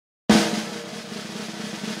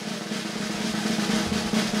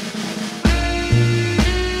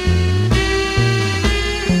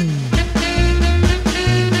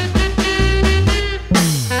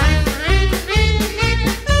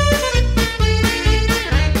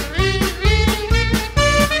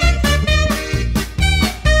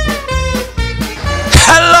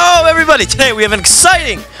Alrighty, today we have an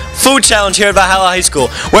exciting food challenge here at Valhalla High School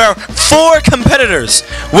where 4 competitors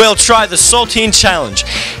will try the Saltine challenge.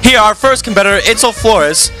 Here, our first competitor, Itzel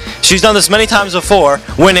Flores. She's done this many times before,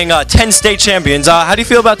 winning 10 state champions. How do you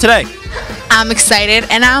feel about today? I'm excited,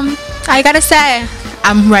 and I gotta say,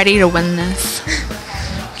 I'm ready to win this.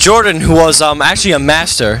 Jordan, who was actually a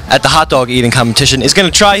master at the hot dog eating competition, is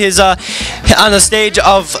going to try his on the stage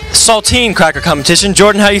of Saltine cracker competition.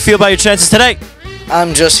 Jordan, how do you feel about your chances today?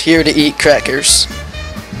 I'm just here to eat crackers.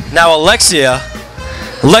 Now, Alexia,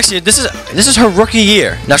 this is her rookie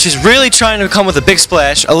year. Now she's really trying to come with a big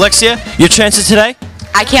splash. Alexia, your chances today?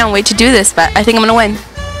 I can't wait to do this, but I think I'm gonna win.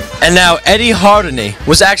 And now Eddie Hardney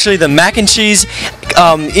was actually the mac and cheese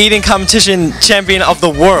eating competition champion of the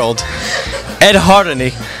world. Ed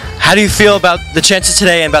Hardney, how do you feel about the chances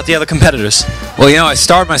today and about the other competitors? Well, you know, I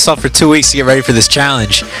starved myself for 2 weeks to get ready for this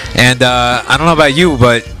challenge, and I don't know about you,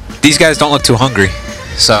 but these guys don't look too hungry.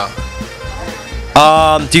 So,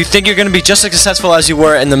 do you think you're going to be just as successful as you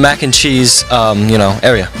were in the mac and cheese,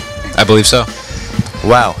 area? I believe so.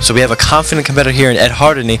 Wow, so we have a confident competitor here in Ed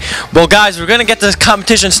Hardney. Well, guys, we're going to get this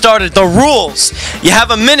competition started. The rules: you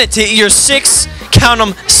have a minute to eat your 6, count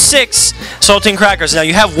them, 6 saltine crackers. Now,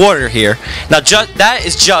 you have water here. Now, that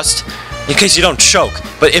is just in case you don't choke.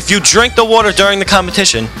 But if you drink the water during the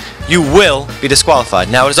competition, you will be disqualified.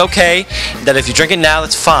 Now, it is okay that if you drink it now,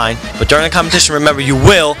 that's fine. But during the competition, remember, you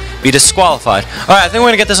will be disqualified. All right, I think we're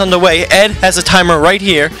going to get this underway. Ed has a timer right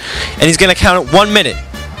here, and he's going to count it 1 minute.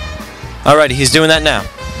 Alrighty, he's doing that now.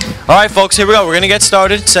 Alright, folks, here we go. We're going to get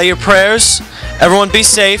started. Say your prayers. Everyone be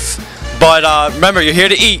safe. But remember, you're here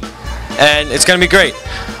to eat, and it's going to be great.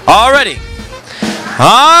 Alrighty.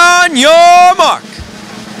 On your mark.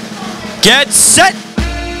 Get set.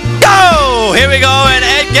 Go! Here we go, and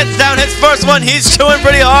Ed gets down his first one. He's chewing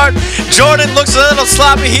pretty hard. Jordan looks a little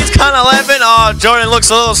sloppy. He's kind of laughing. Oh, Jordan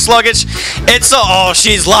looks a little sluggish.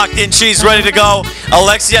 She's locked in. She's ready to go.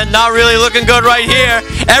 Alexia not really looking good right here.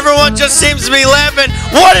 Everyone just seems to be laughing.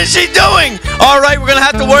 What is she doing? All right, we're going to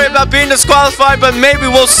have to worry about being disqualified, but maybe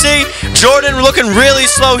we'll see. Jordan looking really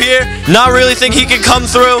slow here. Not really think he can come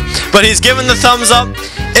through, but he's giving the thumbs up.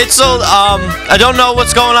 I don't know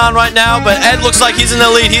what's going on right now, but Ed looks like he's in the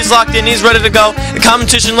lead. He's locked in. He's ready to go. The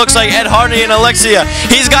competition looks like Ed Hardney and Alexia.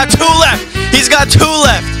 He's got 2 left. He's got 2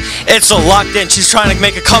 left. Itzel locked in. She's trying to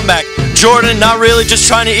make a comeback. Jordan not really, just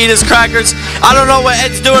trying to eat his crackers. I don't know what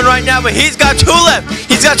Ed's doing right now, but he's got 2 left.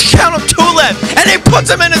 He's got to count them 2 left, and he puts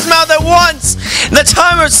them in his mouth at once. The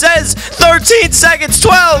timer says 13 seconds.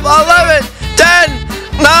 12, 11,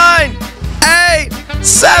 10, 9, 8,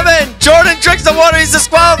 7. Jordan drinks the water. He's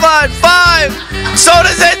disqualified. 5. So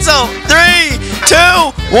does Itzel. 3,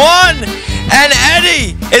 2, 1. And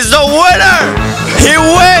Eddie is the winner. He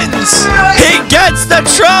wins. He gets the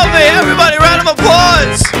trophy. Everybody, round of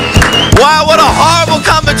applause. Wow, what a horrible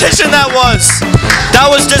competition that was. That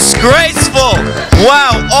was disgraceful.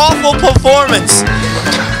 Wow, awful performance.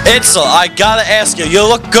 Itzel, I gotta ask you, you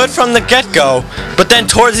look good from the get-go, but then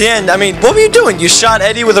towards the end, I mean, what were you doing? You shot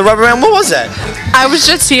Eddie with a rubber band? What was that? I was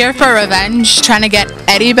just here for revenge, trying to get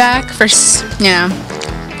Eddie back for, So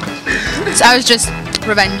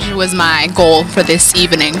revenge was my goal for this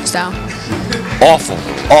evening, so. Awful,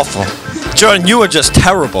 awful. Jordan, you were just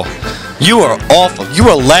terrible. You were awful. You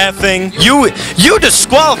were laughing. You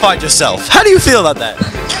disqualified yourself. How do you feel about that?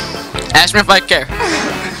 Ask me if I care.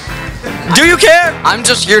 Do you care? I'm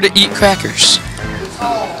just here to eat crackers.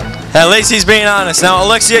 At least he's being honest. Now,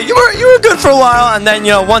 Alexia, you were good for a while, and then,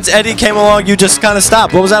 once Eddie came along, you just kind of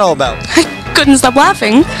stopped. What was that all about? I couldn't stop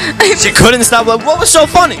laughing. She couldn't stop laughing? What was so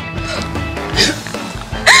funny?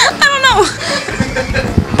 I don't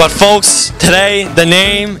know. But folks, today the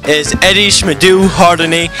name is Eddie Schmidou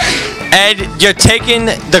Hardney. Ed, you're taking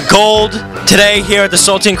the gold today here at the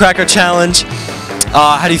Saltine Cracker Challenge.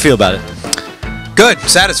 How do you feel about it? Good,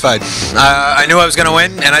 satisfied. I knew I was going to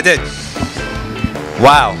win, and I did.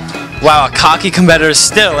 Wow. Wow, a cocky competitor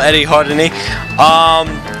still, Eddie Hardney.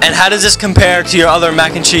 And how does this compare to your other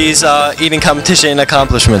mac and cheese eating competition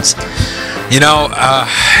accomplishments?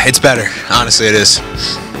 It's better. Honestly, it is.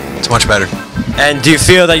 It's much better. And do you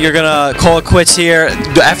feel that you're going to call it quits here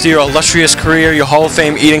after your illustrious career, your Hall of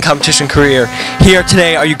Fame eating competition career? Here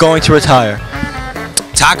today, are you going to retire?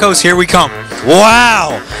 Tacos, here we come.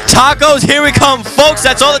 Wow. Tacos, here we come. Folks,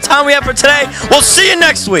 that's all the time we have for today. We'll see you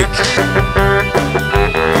next week.